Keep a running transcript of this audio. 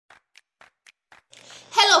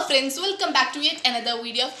friends, welcome back to yet another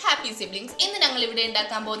video of Happy Siblings. ഇന്ന് ഞങ്ങൾ ഇവിടെ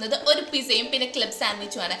ഉണ്ടാക്കാൻ പോകുന്നത് ഒരു പിസയും പിന്നെ ക്ലബ്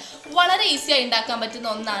സാൻഡ്വിച്ചും ആണ്. വളരെ ഈസിയായി ഉണ്ടാക്കാൻ പറ്റുന്ന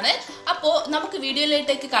ഒന്നാണ്. അപ്പോൾ നമുക്ക്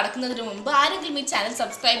വീഡിയോയിലേക്ക് കടക്കുന്നതിന് മുൻപ് ആരെങ്കിലും ഈ ചാനൽ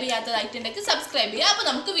സബ്സ്ക്രൈബ് ചെയ്യാത്തതായിട്ടുണ്ടെങ്കിൽ സബ്സ്ക്രൈബ് ചെയ്യുക. അപ്പോൾ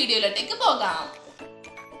നമുക്ക് വീഡിയോയിലേക്ക് പോകാം.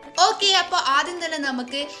 ഓക്കെ, അപ്പോൾ ആദ്യം തന്നെ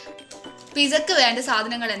നമുക്ക് പിസക്ക് വേണ്ട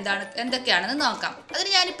സാധനങ്ങൾ എന്തൊക്കെയാണെന്ന് നോക്കാം.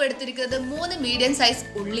 അതിന് ഞാനിപ്പോൾ എടുത്തിരിക്കുന്നത് 3 മീഡിയം സൈസ്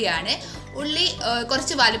ഉള്ളിയാണ്. ഉള്ളി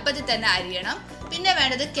കുറച്ച് വലുപ്പത്തിൽ തന്നെ അരിയണം. പിന്നെ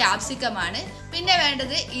വേണ്ടത് ക്യാപ്സിക്കമാണ്. പിന്നെ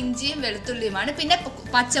വേണ്ടത് ഇഞ്ചിയും വെളുത്തുള്ളിയുമാണ്. പിന്നെ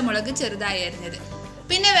പച്ചമുളക് ചെറുതായി അരിഞ്ഞത്.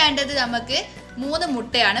 പിന്നെ വേണ്ടത് നമുക്ക് 3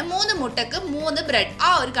 മുട്ടയാണ്. 3 മുട്ടക്ക് 3 ബ്രെഡ്. ആ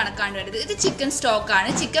ഒരു കണക്കാണ് വേണ്ടത്. ഇത് ചിക്കൻ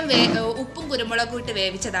സ്റ്റോക്കാണ്. ചിക്കൻ ഉപ്പും കുരുമുളകും ഇട്ട്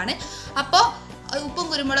വേവിച്ചതാണ്. അപ്പോൾ ഉപ്പും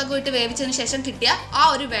കുരുമുളകും ഇട്ട് വേവിച്ചതിന് ശേഷം കിട്ടിയ ആ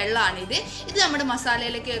ഒരു വെള്ളമാണിത്. ഇത് നമ്മുടെ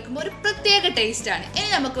മസാലയിലേക്ക് വെക്കുമ്പോൾ ഒരു പ്രത്യേക ടേസ്റ്റാണ്. ഇനി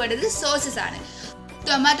നമുക്ക് വേണ്ടത് സോസസ് ആണ്.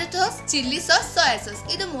 Tomato sauce, chilli sauce, soya sauce.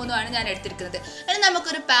 ഇത് 3ആണ് ഞാൻ എടുത്തിരിക്കുന്നത്. ഇനി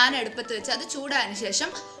നമുക്കൊരു പാൻ അടുപ്പത്ത് വെച്ച് അത് ചൂടായതിനു ശേഷം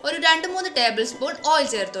ഒരു 2-3 ടേബിൾ സ്പൂൺ ഓയിൽ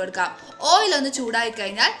ചേർത്ത് കൊടുക്കാം. ഓയിൽ ഒന്ന് ചൂടായി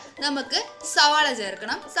കഴിഞ്ഞാൽ നമുക്ക് സവാള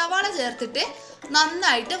ചേർക്കണം. സവാള ചേർത്തിട്ട്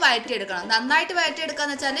നന്നായിട്ട് വഴറ്റിയെടുക്കണം. നന്നായിട്ട്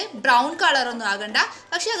വഴറ്റിയെടുക്കാന്ന് വെച്ചാൽ ബ്രൗൺ കളറൊന്നും ആകണ്ട,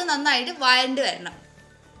 പക്ഷെ അത് നന്നായിട്ട് വഴണ്ടി വരണം.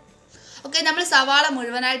 ഓക്കെ, നമ്മൾ സവാള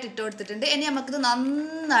മുഴുവനായിട്ട് ഇട്ട് കൊടുത്തിട്ടുണ്ട്. ഇനി നമുക്കിത്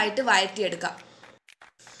നന്നായിട്ട് വഴറ്റിയെടുക്കാം.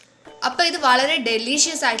 അപ്പോൾ ഇത് വളരെ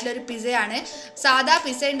ഡെലീഷ്യസ് ആയിട്ടുള്ള ഒരു പിസയാണ്. സാധാ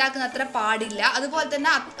പിസ ഉണ്ടാക്കുന്ന അത്ര പാടില്ല. അതുപോലെ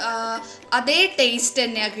തന്നെ അതേ ടേസ്റ്റ്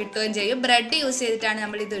തന്നെയാണ് കിട്ടുകയും ചെയ്യും. ബ്രെഡ് യൂസ് ചെയ്തിട്ടാണ്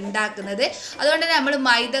നമ്മൾ ഇത് ഉണ്ടാക്കുന്നത്. അതുകൊണ്ട് തന്നെ നമ്മൾ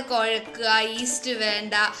മൈദ കുഴക്കുക, ഈസ്റ്റ്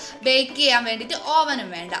വേണ്ട, ബേക്ക് ചെയ്യാൻ വേണ്ടിയിട്ട് ഓവനും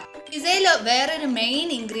വേണ്ട. പിസയിൽ വേറൊരു മെയിൻ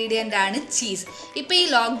ഇൻഗ്രീഡിയൻ്റ് ആണ് ചീസ്. ഇപ്പോൾ ഈ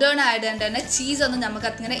ലോക്ക്ഡൗൺ ആയതുകൊണ്ട് തന്നെ ചീസൊന്നും നമുക്ക്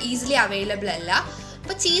അങ്ങനെ ഈസിലി അവൈലബിൾ അല്ല.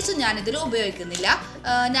 അപ്പോൾ ചീസും ഞാനിതിൽ ഉപയോഗിക്കുന്നില്ല.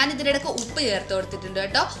 ഞാനിതിനിടയ്ക്ക് ഉപ്പ് ചേർത്ത് കൊടുത്തിട്ടുണ്ട്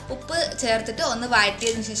കേട്ടോ. ഉപ്പ് ചേർത്തിട്ട് ഒന്ന്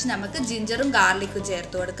വഴറ്റിയതിന് ശേഷം നമുക്ക് ജിഞ്ചറും ഗാർലിക്കും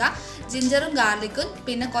ചേർത്ത് കൊടുക്കാം. ജിഞ്ചറും ഗാർലിക്കും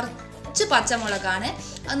പിന്നെ കുറച്ച് പച്ചമുളകാണ്.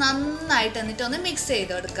 അത് നന്നായിട്ട് എന്നിട്ട് ഒന്ന് മിക്സ്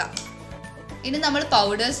ചെയ്ത് കൊടുക്കാം. ഇനി നമ്മൾ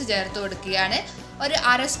പൗഡേഴ്സ് ചേർത്ത് കൊടുക്കുകയാണ്. ഒരു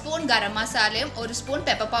 1/2 സ്പൂൺ ഗരം മസാലയും 1 സ്പൂൺ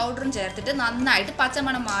പെപ്പർ പൗഡറും ചേർത്തിട്ട് നന്നായിട്ട്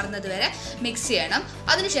പച്ചമണം മാറുന്നത് വരെ മിക്സ് ചെയ്യണം.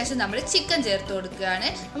 അതിനുശേഷം നമ്മൾ ചിക്കൻ ചേർത്ത് കൊടുക്കുകയാണ്.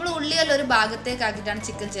 നമ്മൾ ഉള്ളിയെല്ലാം ഒരു ഭാഗത്തേക്കാക്കിയിട്ടാണ്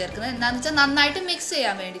ചിക്കൻ ചേർക്കുന്നത്. എന്താണെന്ന് വെച്ചാൽ നന്നായിട്ട് മിക്സ്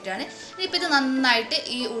ചെയ്യാൻ വേണ്ടിയിട്ടാണ്. ഇനിയിപ്പോൾ ഇത് നന്നായിട്ട്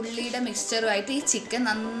ഈ ഉള്ളിയുടെ മിക്സ്ചറുമായിട്ട് ഈ ചിക്കൻ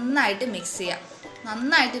നന്നായിട്ട് മിക്സ് ചെയ്യാം.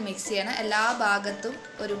 നന്നായിട്ട് മിക്സ് ചെയ്യണം. എല്ലാ ഭാഗത്തും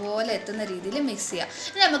ഒരുപോലെ എത്തുന്ന രീതിയിൽ മിക്സ് ചെയ്യാം.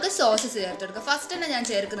 ഇനി നമുക്ക് സോസസ് ചേർത്ത് കൊടുക്കാം. ഫസ്റ്റ് തന്നെ ഞാൻ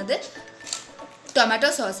ചേർക്കുന്നത് ടൊമാറ്റോ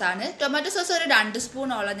സോസാണ്. ടൊമാറ്റോ സോസ് ഒരു 2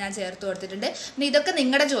 സ്പൂണോളം ഞാൻ ചേർത്ത് കൊടുത്തിട്ടുണ്ട്. പിന്നെ ഇതൊക്കെ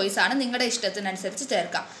നിങ്ങളുടെ ചോയ്സാണ്, നിങ്ങളുടെ ഇഷ്ടത്തിനനുസരിച്ച്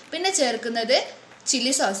ചേർക്കാം. പിന്നെ ചേർക്കുന്നത്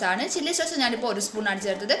ചില്ലി സോസാണ്. ചില്ലി സോസ് ഞാനിപ്പോൾ 1 സ്പൂണാണ്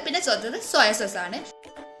ചേർത്തത്. പിന്നെ ചേർത്തത് സോയ സോസാണ്.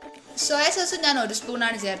 സോയ സോസ് ഞാൻ 1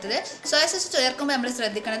 സ്പൂണാണ് ചേർത്തത്. സോയ സോസ് ചേർക്കുമ്പോൾ നമ്മൾ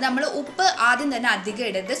ശ്രദ്ധിക്കണം, നമ്മൾ ഉപ്പ് ആദ്യം തന്നെ അധികം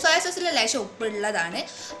ഇടരുത്. സോയ സോസിൽ ലേശം ഉപ്പ് ഉള്ളതാണ്.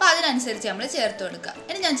 അപ്പോൾ അതിനനുസരിച്ച് നമ്മൾ ചേർത്ത് കൊടുക്കുക.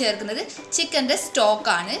 ഇനി ഞാൻ ചേർക്കുന്നത് ചിക്കൻ്റെ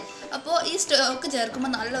സ്റ്റോക്കാണ്. അപ്പോൾ ഈ സ്റ്റോക്ക്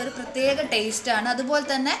ചേർക്കുമ്പോൾ നല്ലൊരു പ്രത്യേക ടേസ്റ്റാണ്. അതുപോലെ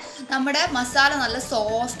തന്നെ നമ്മുടെ മസാല നല്ല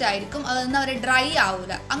സോഫ്റ്റ് ആയിരിക്കും. അതെന്താ പറയുക, ഡ്രൈ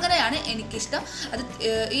ആവില്ല. അങ്ങനെയാണ് എനിക്കിഷ്ടം.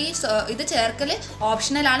 ഇത് ചേർക്കൽ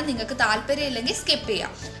ഓപ്ഷണലാണ്. നിങ്ങൾക്ക് താല്പര്യം ഇല്ലെങ്കിൽ സ്കിപ്പ്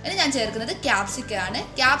ചെയ്യാം. ഇനി ഞാൻ ചേർക്കുന്നത് ക്യാപ്സിക്കമാണ്.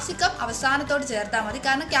 ക്യാപ്സിക്കം അവസാനത്തോട് ചേർത്താൽ മതി.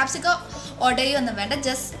 കാരണം ക്യാപ്സിക്കം ഒടയൊന്നും വേണ്ട,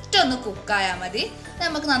 ജസ്റ്റ് ഒന്ന് കുക്കായാൽ മതി.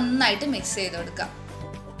 നമുക്ക് നന്നായിട്ട് മിക്സ് ചെയ്ത് കൊടുക്കാം.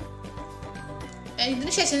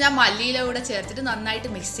 ഇതിന് ശേഷം ഞാൻ മല്ലിയില കൂടെ ചേർത്തിട്ട് നന്നായിട്ട്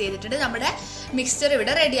മിക്സ് ചെയ്തിട്ടുണ്ട്. നമ്മുടെ മിക്സ്ചർ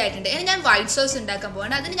ഇവിടെ റെഡി ആയിട്ടുണ്ട്. ഇനി ഞാൻ വൈറ്റ് സോസ് ഉണ്ടാക്കാൻ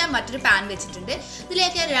പോവാണ്. അതിന് ഞാൻ മറ്റൊരു പാൻ വെച്ചിട്ടുണ്ട്.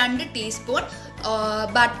 ഇതിലേക്ക് 2 ടീസ്പൂൺ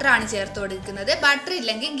ബട്ടറാണ് ചേർത്ത് കൊടുക്കുന്നത്. ബട്ടർ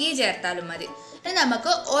ഇല്ലെങ്കിൽ ഗീ ചേർത്താലും മതി. ഇനി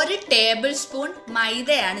നമുക്ക് 1 ടേബിൾ സ്പൂൺ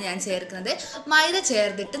മൈദയാണ് ഞാൻ ചേർക്കുന്നത്. മൈദ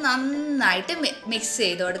ചേർത്തിട്ട് നന്നായിട്ട് മിക്സ്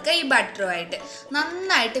ചെയ്ത് കൊടുക്കുക. ഈ ബട്ടറുമായിട്ട്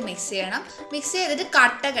നന്നായിട്ട് മിക്സ് ചെയ്യണം. മിക്സ് ചെയ്തിട്ട്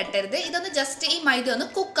കട്ട കെട്ടരുത്. ഇതൊന്ന് ജസ്റ്റ് ഈ മൈദ ഒന്ന്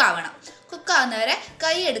കുക്കാവണം. കുക്കാവുന്നവരെ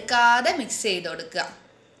കൈ എടുക്കാതെ മിക്സ് ചെയ്ത് കൊടുക്കുക.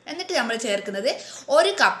 എന്നിട്ട് നമ്മൾ ചേർക്കുന്നത്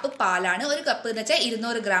 1 കപ്പ് പാലാണ്. 1 കപ്പ് എന്ന് വെച്ചാൽ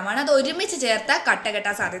 200 ഗ്രാമാണ്. അത് ഒരുമിച്ച് ചേർത്താൽ കട്ട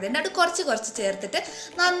കെട്ടാൻ സാധ്യതയുണ്ട്. അത് കുറച്ച് ചേർത്തിട്ട്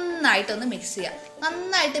നന്നായിട്ടൊന്ന് മിക്സ് ചെയ്യുക.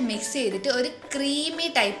 നന്നായിട്ട് മിക്സ് ചെയ്തിട്ട് ഒരു ക്രീമി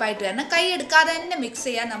ടൈപ്പായിട്ട് വരണം. കൈ എടുക്കാതെ തന്നെ മിക്സ്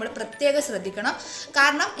ചെയ്യാൻ നമ്മൾ പ്രത്യേകം ശ്രദ്ധിക്കണം.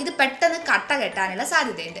 കാരണം ഇത് പെട്ടെന്ന് കട്ട കെട്ടാനുള്ള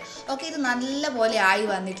സാധ്യതയുണ്ട്. ഓക്കെ, ഇത് നല്ലപോലെ ആയി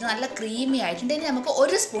വന്നിട്ട് നല്ല ക്രീമി ആയിട്ടുണ്ട്. ഇനി നമുക്ക്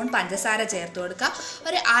 1 സ്പൂൺ പഞ്ചസാര ചേർത്ത് കൊടുക്കാം.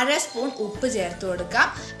 ഒരു 1/2 സ്പൂൺ ഉപ്പ് ചേർത്ത് കൊടുക്കാം.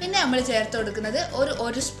 പിന്നെ നമ്മൾ ചേർത്ത് കൊടുക്കുന്നത്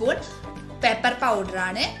ഒരു സ്പൂൺ പെപ്പർ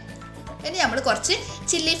പൗഡറാണ്. ഇനി നമ്മൾ കുറച്ച്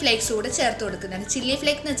ചില്ലി ഫ്ലേക്സ് കൂടെ ചേർത്ത് കൊടുക്കുന്നുണ്ട്. ചില്ലി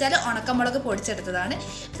ഫ്ലേക്സ് എന്ന് വെച്ചാൽ ഉണക്കമുളക് പൊടിച്ചെടുത്തതാണ്.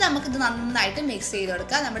 നമുക്കിത് നന്നായിട്ട് മിക്സ് ചെയ്ത്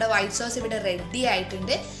കൊടുക്കാം. നമ്മുടെ വൈറ്റ് സോസ് ഇവിടെ റെഡി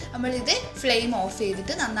ആയിട്ടുണ്ട്. നമ്മളിത് ഫ്ലെയിം ഓഫ്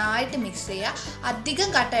ചെയ്തിട്ട് നന്നായിട്ട് മിക്സ് ചെയ്യുക. അധികം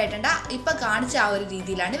കട്ടായിട്ടുണ്ട്. ഇപ്പം കാണിച്ച ആ ഒരു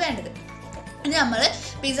രീതിയിലാണ് വേണ്ടത്. ഇനി നമ്മൾ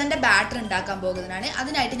പിസൻ്റെ ബാറ്റർ ഉണ്ടാക്കാൻ പോകുന്നതാണ്.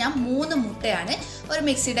 അതിനായിട്ട് ഞാൻ 3 മുട്ടയാണ് ഒരു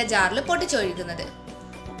മിക്സിയുടെ ജാറിൽ പൊട്ടിച്ചൊഴിക്കുന്നത്.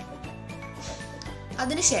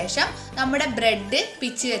 അതിനുശേഷം നമ്മുടെ ബ്രെഡ്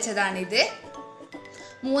പിച്ചി വെച്ചതാണിത്.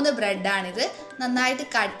 3 ബ്രെഡാണിത്. നന്നായിട്ട്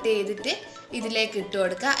കട്ട് ചെയ്തിട്ട് ഇതിലേക്ക് ഇട്ട്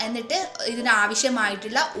കൊടുക്കുക. എന്നിട്ട്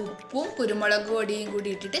ഇതിനാവശ്യമായിട്ടുള്ള ഉപ്പും കുരുമുളക് പൊടിയും കൂടി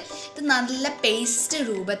ഇട്ടിട്ട് ഇത് നല്ല പേസ്റ്റ്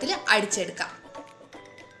രൂപത്തിൽ അടിച്ചെടുക്കാം.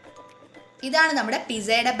 ഇതാണ് നമ്മുടെ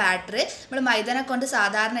പിസയുടെ ബാറ്റർ. നമ്മൾ മൈദനെ കൊണ്ട്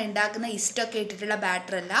സാധാരണ ഉണ്ടാക്കുന്ന ഇസ്റ്റൊക്കെ ഇട്ടിട്ടുള്ള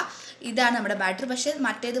ബാറ്റർ അല്ല, ഇതാണ് നമ്മുടെ ബാറ്റർ. പക്ഷേ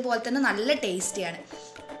മറ്റേതുപോലെ തന്നെ നല്ല ടേസ്റ്റിയാണ്.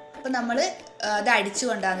 അപ്പോൾ നമ്മൾ അത് അടിച്ചു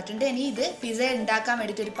കൊണ്ടുവന്നിട്ടുണ്ട്. ഇനി ഇത് പിസ ഉണ്ടാക്കാൻ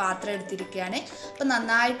വേണ്ടിയിട്ട് ഒരു പാത്രം എടുത്തിരിക്കുകയാണ്. അപ്പോൾ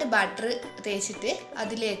നന്നായിട്ട് ബട്ടർ തേച്ചിട്ട്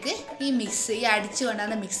അതിലേക്ക് ഈ മിക്സ്, ഈ അടിച്ചു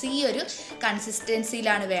കൊണ്ടുവന്ന മിക്സ് ഈ ഒരു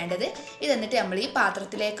കൺസിസ്റ്റൻസിയിലാണ് വേണ്ടത്. ഇതെന്നിട്ട് നമ്മൾ ഈ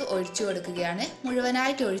പാത്രത്തിലേക്ക് ഒഴിച്ചു കൊടുക്കുകയാണ്.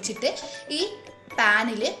 മുഴുവനായിട്ട് ഒഴിച്ചിട്ട് ഈ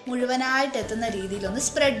പാനിൽ മുഴുവനായിട്ട് എത്തുന്ന രീതിയിലൊന്ന്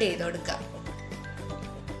സ്പ്രെഡ് ചെയ്ത് കൊടുക്കുക.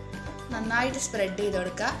 നന്നായിട്ട് സ്പ്രെഡ് ചെയ്ത്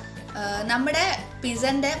കൊടുക്കുക. നമ്മുടെ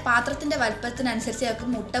പിസൻ്റെ പാത്രത്തിൻ്റെ വലുപ്പത്തിനനുസരിച്ച് നമുക്ക്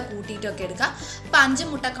മുട്ട കൂട്ടിയിട്ടൊക്കെ എടുക്കാം. അപ്പോൾ 5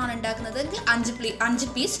 മുട്ടക്കാണ് ഉണ്ടാക്കുന്നതെങ്കിൽ 5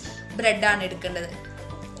 പീസ് ബ്രെഡാണ് എടുക്കേണ്ടത്.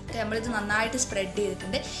 നമ്മളിത് നന്നായിട്ട് സ്പ്രെഡ്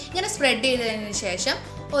ചെയ്തിട്ടുണ്ട്. ഇങ്ങനെ സ്പ്രെഡ് ചെയ്തതിന് ശേഷം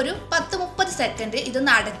ഒരു 10-30 സെക്കൻഡ്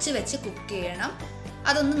ഇതൊന്ന് അടച്ച് വെച്ച് കുക്ക് ചെയ്യണം.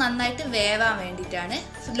 അതൊന്ന് നന്നായിട്ട് വേവാൻ വേണ്ടിയിട്ടാണ്.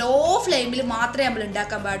 ലോ ഫ്ലെയിമിൽ മാത്രമേ നമ്മൾ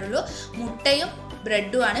ഉണ്ടാക്കാൻ പാടുള്ളൂ. മുട്ടയും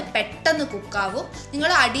ബ്രെഡുമാണ് പെട്ടെന്ന് കുക്കാവും.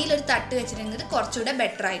 നിങ്ങൾ അടിയിലൊരു തട്ട് വെച്ചിട്ടുണ്ടെങ്കിൽ കുറച്ചുകൂടെ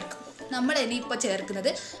ബെറ്റർ ആയിരിക്കും. നമ്മൾ ഇനിയിപ്പോൾ ചേർക്കുന്നത്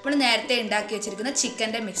നമ്മൾ നേരത്തെ ഉണ്ടാക്കി വെച്ചിരിക്കുന്ന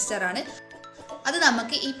ചിക്കൻ്റെ മിക്സ്ചറാണ്. അത്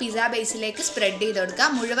നമുക്ക് ഈ പിസ്സ ബേസിലേക്ക് സ്പ്രെഡ് ചെയ്ത് കൊടുക്കാം.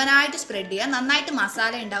 മുഴുവനായിട്ട് സ്പ്രെഡ് ചെയ്യുക. നന്നായിട്ട്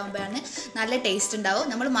മസാല ഉണ്ടാകുമ്പോഴാണ് നല്ല ടേസ്റ്റ് ഉണ്ടാവും.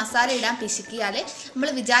 നമ്മൾ മസാല ഇടാൻ പിശുക്കിയാൽ നമ്മൾ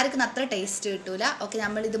വിചാരിക്കുന്ന അത്ര ടേസ്റ്റ് കിട്ടൂല. ഓക്കെ,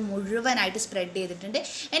 നമ്മളിത് മുഴുവനായിട്ട് സ്പ്രെഡ് ചെയ്തിട്ടുണ്ട്.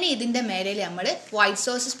 ഇനി ഇതിൻ്റെ മേലെ നമ്മൾ വൈറ്റ്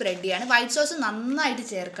സോസ് സ്പ്രെഡ് ചെയ്യാണ്. വൈറ്റ് സോസ് നന്നായിട്ട്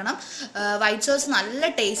ചേർക്കണം. വൈറ്റ് സോസ് നല്ല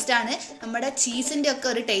ടേസ്റ്റാണ്. നമ്മുടെ ചീസിൻ്റെ ഒക്കെ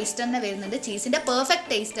ഒരു ടേസ്റ്റ് തന്നെ വരുന്നുണ്ട്. ചീസിൻ്റെ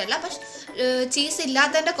പെർഫെക്റ്റ് ടേസ്റ്റ് അല്ല, പക്ഷെ ചീസ്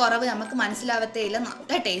ഇല്ലാത്തതിൻ്റെ കുറവ് നമുക്ക് മനസ്സിലാവത്തേ ഇല്ല.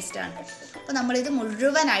 നല്ല ടേസ്റ്റാണ്. അപ്പോൾ നമ്മളിത്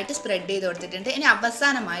മുഴുവനായിട്ട് സ്പ്രെഡ് ചെയ്ത് കൊടുത്തിട്ടുണ്ട്. ഇനി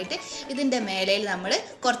അവസാനമായിട്ട് ഇതിൻ്റെ മേലയിൽ നമ്മൾ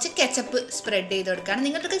കുറച്ച് കെച്ചപ്പ് സ്പ്രെഡ് ചെയ്ത് കൊടുക്കുകയാണ്.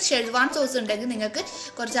 നിങ്ങൾക്ക് ഷെസ്വാൻ സോസ് ഉണ്ടെങ്കിൽ നിങ്ങൾക്ക്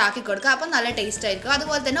കുറച്ച് ആക്കി കൊടുക്കുക. അപ്പോൾ നല്ല ടേസ്റ്റ് ആയിരിക്കും.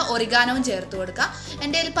 അതുപോലെ തന്നെ ഒറിഗാനോവും ചേർത്ത് കൊടുക്കുക.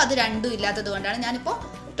 എൻ്റെ കയ്യിൽ ഇപ്പോൾ അത് രണ്ടും ഇല്ലാത്തത് കൊണ്ടാണ് ഞാനിപ്പോൾ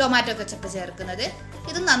ടൊമാറ്റോ കെച്ചപ്പ് ചേർക്കുന്നത്.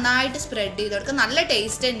 ഇത് നന്നായിട്ട് സ്പ്രെഡ് ചെയ്ത് കൊടുക്കുക. നല്ല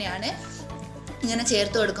ടേസ്റ്റ് തന്നെയാണ് ഇങ്ങനെ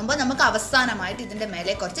ചേർത്ത് കൊടുക്കുമ്പോൾ. നമുക്ക് അവസാനമായിട്ട് ഇതിൻ്റെ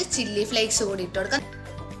മേലെ കുറച്ച് ചില്ലി ഫ്ലേക്സ് കൂടി ഇട്ട് കൊടുക്കാം.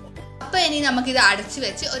 അപ്പോൾ ഇനി നമുക്കിത് അടച്ച്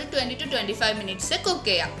വെച്ച് ഒരു 20 to 25 മിനിറ്റ്സ് കുക്ക്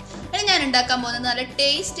ചെയ്യാം. ഇനി ഞാൻ ഉണ്ടാക്കാൻ പോകുന്നത് നല്ല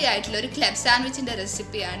ടേസ്റ്റി ആയിട്ടുള്ള ഒരു ക്ലബ് സാൻഡ്വിച്ചിൻ്റെ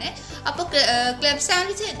റെസിപ്പിയാണ്. അപ്പോൾ ക്ലബ്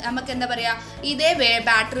സാൻഡ്വിച്ച് നമുക്ക് എന്താ പറയുക, ഇതേ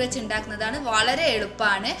ബാറ്റർ വെച്ച് ഉണ്ടാക്കുന്നതാണ്. വളരെ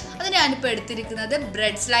എളുപ്പമാണ്. അത് ഞാനിപ്പോൾ എടുത്തിരിക്കുന്നത്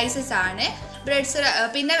ബ്രെഡ് സ്ലൈസസ് ആണ്.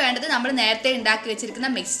 പിന്നെ വേണ്ടത് നമ്മൾ നേരത്തെ ഉണ്ടാക്കി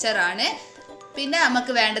വെച്ചിരിക്കുന്ന മിക്സ്ചറാണ്. പിന്നെ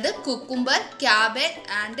നമുക്ക് വേണ്ടത് കുക്കുംബർ, ക്യാബേജ്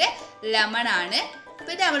ആൻഡ് ലെമൺ ആണ്.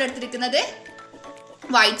 പിന്നെ നമ്മൾ എടുത്തിരിക്കുന്നത്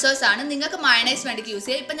വൈറ്റ് സോസ് ആണ്. നിങ്ങൾക്ക് മയണൈസ് വേണ്ടിയിട്ട് യൂസ്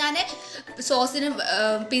ചെയ്യാം. ഇപ്പം ഞാൻ സോസിന്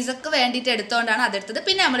പിസക്ക് വേണ്ടിയിട്ട് എടുത്തുകൊണ്ടാണ് അതെടുത്തത്.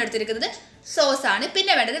 പിന്നെ നമ്മൾ എടുത്തിരിക്കുന്നത് സോസാണ്.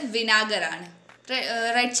 പിന്നെ വേണ്ടത് വിനാഗറാണ്.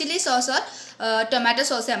 Red chilli sauce or tomato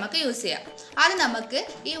sauce നമുക്ക് യൂസ് ചെയ്യാം. ആദ്യം നമുക്ക്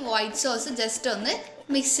ഈ വൈറ്റ് സോസ് ജസ്റ്റ് ഒന്ന്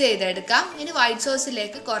മിക്സ് ചെയ്തെടുക്കാം. ഇനി വൈറ്റ്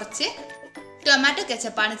സോസിലേക്ക് കുറച്ച് ടൊമാറ്റോ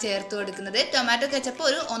കെച്ചപ്പാണ് ചേർത്ത് കൊടുക്കുന്നത്. ടൊമാറ്റോ കെച്ചപ്പ്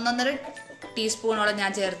ഒരു 1.5 ടീസ്പൂണോളം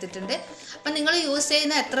ഞാൻ ചേർത്തിട്ടുണ്ട്. അപ്പം നിങ്ങൾ യൂസ്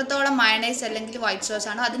ചെയ്യുന്ന എത്രത്തോളം മയണൈസ് അല്ലെങ്കിൽ വൈറ്റ് സോസ്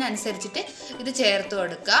ആണോ അതിനനുസരിച്ചിട്ട് ഇത് ചേർത്ത്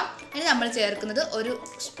കൊടുക്കുക. ഇനി നമ്മൾ ചേർക്കുന്നത് ഒരു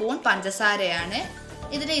സ്പൂൺ പഞ്ചസാരയാണ്.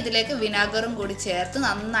 ഇതിലേക്ക് വിനാഗറും കൂടി ചേർത്ത്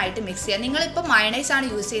നന്നായിട്ട് മിക്സ് ചെയ്യുക. നിങ്ങളിപ്പോൾ മയണൈസ് ആണ്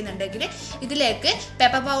യൂസ് ചെയ്യുന്നുണ്ടെങ്കിൽ ഇതിലേക്ക്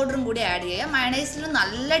പെപ്പർ പൗഡറും കൂടി ആഡ് ചെയ്യുക. മയണൈസിന്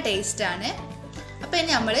നല്ല ടേസ്റ്റാണ്. അപ്പോൾ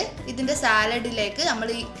ഇനി നമ്മൾ ഇതിൻ്റെ സാലഡിലേക്ക് നമ്മൾ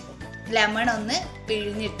ഈ ലെമൺ ഒന്ന്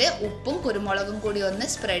പിഴിഞ്ഞിട്ട് ഉപ്പും കുരുമുളകും കൂടി ഒന്ന്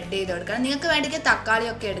സ്പ്രെഡ് ചെയ്ത് കൊടുക്കണം. നിങ്ങൾക്ക് വേണമെങ്കിൽ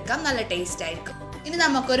തക്കാളിയൊക്കെ എടുക്കാം, നല്ല ടേസ്റ്റ് ആയിരിക്കും. ഇനി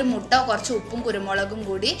നമുക്കൊരു മുട്ട കുറച്ച് ഉപ്പും കുരുമുളകും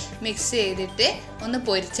കൂടി മിക്സ് ചെയ്തിട്ട് ഒന്ന്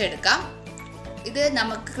പൊരിച്ചെടുക്കാം. ഇത്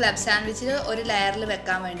നമുക്ക് ക്ലബ് സാൻഡ്വിച്ചിൽ ഒരു ലെയറിൽ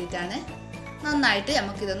വെക്കാൻ വേണ്ടിയിട്ടാണ്. നന്നായിട്ട്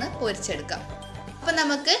നമുക്കിതൊന്ന് പൊരിച്ചെടുക്കാം. അപ്പോൾ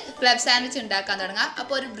നമുക്ക് ക്ലബ് സാൻഡ്വിച്ച് ഉണ്ടാക്കാൻ തുടങ്ങാം.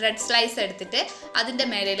 അപ്പോൾ ഒരു ബ്രെഡ് സ്ലൈസ് എടുത്തിട്ട് അതിൻ്റെ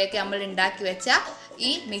മേലയിലേക്ക് നമ്മൾ ഉണ്ടാക്കി വെച്ച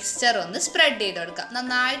ഈ മിക്സ്ചർ ഒന്ന് സ്പ്രെഡ് ചെയ്ത് കൊടുക്കാം.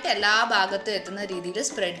 നന്നായിട്ട് എല്ലാ ഭാഗത്തും എത്തുന്ന രീതിയിൽ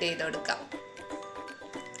സ്പ്രെഡ് ചെയ്ത് കൊടുക്കാം.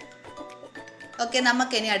 ഓക്കെ,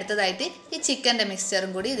 നമുക്കിനി അടുത്തതായിട്ട് ഈ ചിക്കൻ്റെ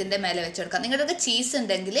മിക്സ്ചറും കൂടി ഇതിൻ്റെ മേലെ വെച്ച് കൊടുക്കാം. നിങ്ങളുടെ ചീസ്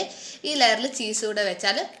ഉണ്ടെങ്കിൽ ഈ ലെയറിൽ ചീസ് കൂടെ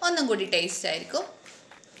വെച്ചാൽ ഒന്നും കൂടി ടേസ്റ്റ് ആയിരിക്കും.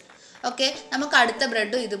 ഓക്കെ, നമുക്ക് അടുത്ത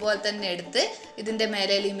ബ്രെഡും ഇതുപോലെ തന്നെ എടുത്ത് ഇതിൻ്റെ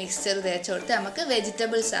മേലയിൽ ഈ മിക്സ്ചർ തേച്ച് കൊടുത്ത് നമുക്ക്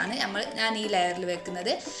വെജിറ്റബിൾസ് ആണ് ഞാൻ ഈ ലെയറിൽ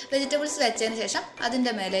വെക്കുന്നത്. വെജിറ്റബിൾസ് വെച്ചതിന് ശേഷം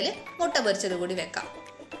അതിൻ്റെ മേലയിൽ മുട്ട പൊരിച്ചത് കൂടി വെക്കാം.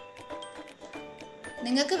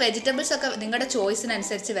 നിങ്ങൾക്ക് വെജിറ്റബിൾസ് ഒക്കെ നിങ്ങളുടെ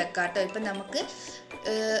ചോയ്സിനനുസരിച്ച് വെക്കാം കേട്ടോ. ഇപ്പം നമുക്ക്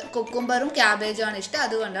കുക്കുംബറും ക്യാബേജും ആണ് ഇഷ്ടം,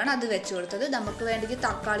 അതുകൊണ്ടാണ് അത് വെച്ച് കൊടുത്തത്. നമുക്ക് വേണമെങ്കിൽ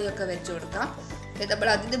തക്കാളിയൊക്കെ വെച്ച് കൊടുക്കാം. നമ്മൾ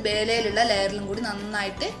അതിൻ്റെ മേലയിലുള്ള ലെയറിലും കൂടി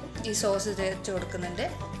നന്നായിട്ട് ഈ സോസ് തേച്ച് കൊടുക്കുന്നുണ്ട്.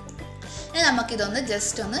 ഇനി നമുക്കിതൊന്ന്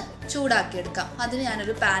ജസ്റ്റ് ഒന്ന് ചൂടാക്കിയെടുക്കാം. അതിന്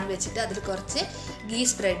ഞാനൊരു പാൻ വെച്ചിട്ട് അതിൽ കുറച്ച് ഗീ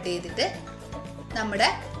സ്പ്രെഡ് ചെയ്തിട്ട് നമ്മുടെ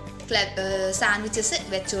സാൻഡ്വിച്ചസ്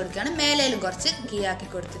വെച്ച് കൊടുക്കുകയാണ്. മേലയിലും കുറച്ച് ഗീ ആക്കി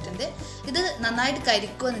കൊടുത്തിട്ടുണ്ട്. ഇത് നന്നായിട്ട്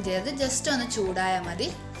കരിക്കുകയൊന്നും ചെയ്ത് ജസ്റ്റ് ഒന്ന് ചൂടായാൽ മതി.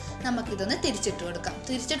 നമുക്കിതൊന്ന് തിരിച്ചിട്ട് കൊടുക്കാം.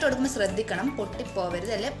 തിരിച്ചിട്ട് കൊടുക്കുമ്പോൾ ശ്രദ്ധിക്കണം,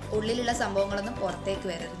 പൊട്ടിപ്പോവരുത്, അല്ലെ ഉള്ളിലുള്ള സംഭവങ്ങളൊന്നും പുറത്തേക്ക്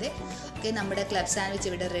വരരുത്. ഓക്കെ, നമ്മുടെ ക്ലബ് സാൻഡ്വിച്ച്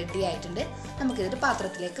ഇവിടെ റെഡി ആയിട്ടുണ്ട്. നമുക്കിതൊരു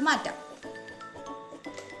പാത്രത്തിലേക്ക് മാറ്റാം.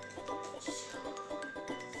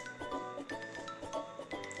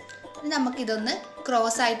 നമുക്കിതൊന്ന്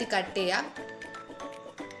ക്രോസ് ആയിട്ട് കട്ട് ചെയ്യാം.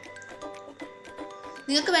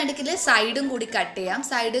 നിങ്ങൾക്ക് വേണമെങ്കിൽ സൈഡും കൂടി കട്ട് ചെയ്യാം.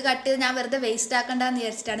 സൈഡ് കട്ട് ചെയ്ത് ഞാൻ വെറുതെ വേസ്റ്റ് ആക്കണ്ടെന്ന്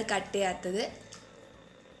വിചാരിച്ചിട്ടാണ് കട്ട് ചെയ്യാത്തത്.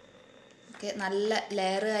 ഓക്കെ, നല്ല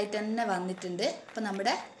ലെയർ ആയിട്ട് തന്നെ വന്നിട്ടുണ്ട്. അപ്പോൾ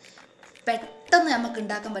നമ്മുടെ പെട്ടെന്ന് നമുക്ക്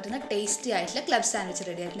ഉണ്ടാക്കാൻ പറ്റുന്ന ടേസ്റ്റി ആയിട്ടുള്ള ക്ലബ് സാൻഡ്വിച്ച്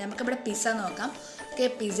റെഡി ആയിട്ടുണ്ട്. നമുക്കിവിടെ പിസ്സ നോക്കാം. ഓക്കെ,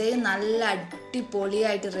 പിസ്സയും നല്ല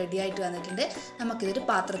അടിപൊളിയായിട്ട് റെഡി ആയിട്ട് വന്നിട്ടുണ്ട്. നമുക്കിതൊരു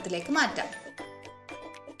പാത്രത്തിലേക്ക് മാറ്റാം.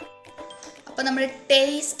 അപ്പോൾ നമ്മുടെ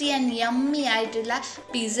ടേസ്റ്റി ആൻഡ് യമ്മി ആയിട്ടുള്ള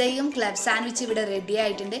പിസ്സയും ക്ലബ് സാൻഡ്വിച്ച് ഇവിടെ റെഡി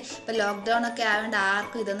ആയിട്ടുണ്ട്. ഇപ്പോൾ ലോക്ക്ഡൗൺ ഒക്കെ ആയതുകൊണ്ട്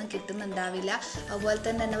ആർക്കും ഇതൊന്നും കിട്ടുന്നുണ്ടാവില്ല. അതുപോലെ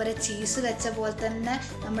തന്നെ എന്താ പറയുക, ചീസ് വെച്ച പോലെ തന്നെ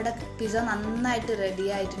നമ്മുടെ പിസ്സ നന്നായിട്ട് റെഡി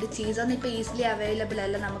ആയിട്ടുണ്ട്. ചീസൊന്നും ഇപ്പോൾ ഈസിലി അവൈലബിൾ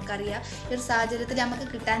അല്ല, നമുക്കറിയാം. ഈ ഒരു സാഹചര്യത്തിൽ നമുക്ക്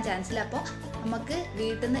കിട്ടാൻ ചാൻസ് ഇല്ല. അപ്പോൾ നമുക്ക്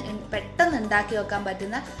വീട്ടിൽ നിന്ന് പെട്ടെന്ന് ഉണ്ടാക്കി വെക്കാൻ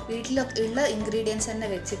പറ്റുന്ന വീട്ടിലുള്ള ഇൻഗ്രീഡിയൻസ് തന്നെ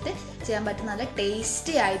വെച്ചിട്ട് ചെയ്യാൻ പറ്റുന്ന നല്ല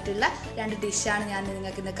ടേസ്റ്റി ആയിട്ടുള്ള 2 ഡിഷാണ് ഞാൻ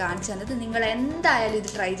നിങ്ങൾക്ക് ഇന്ന് കാണിച്ചു തന്നത്. നിങ്ങൾ എന്തായാലും ഇത്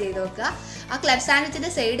ട്രൈ ചെയ്ത് നോക്കുക. ആ ക്ലബ് സാൻഡ്വിച്ചിൻ്റെ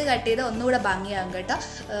സൈഡ് കട്ട് ചെയ്ത് ഒന്നുകൂടെ ഭംഗിയാകും കേട്ടോ.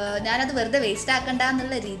 ഞാനത് വെറുതെ വേസ്റ്റ് ആക്കണ്ട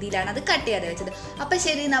എന്നുള്ള രീതിയിലാണ് അത് കട്ട് ചെയ്യാതെ വെച്ചത്. അപ്പോൾ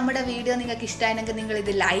ശരി, നമ്മുടെ വീഡിയോ നിങ്ങൾക്ക് ഇഷ്ടമായെങ്കിൽ നിങ്ങൾ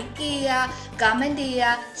ഇത് ലൈക്ക് ചെയ്യുക, കമൻറ്റ്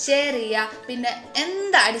ചെയ്യുക, ഷെയർ ചെയ്യുക, പിന്നെ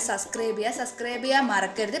എന്തായാലും സബ്സ്ക്രൈബ് ചെയ്യാൻ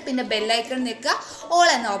മറക്കരുത്. പിന്നെ ബെല്ലൈക്കൺ നിൽക്കുക, ഓൾ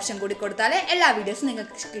എന്ന ഓപ്ഷൻ കൂടി കൊടുത്താലേ എല്ലാ വീഡിയോസും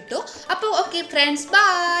നിങ്ങൾക്ക് കിട്ടും. അപ്പോൾ ഓക്കെ ഫ്രണ്ട്സ്,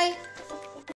 ബൈ.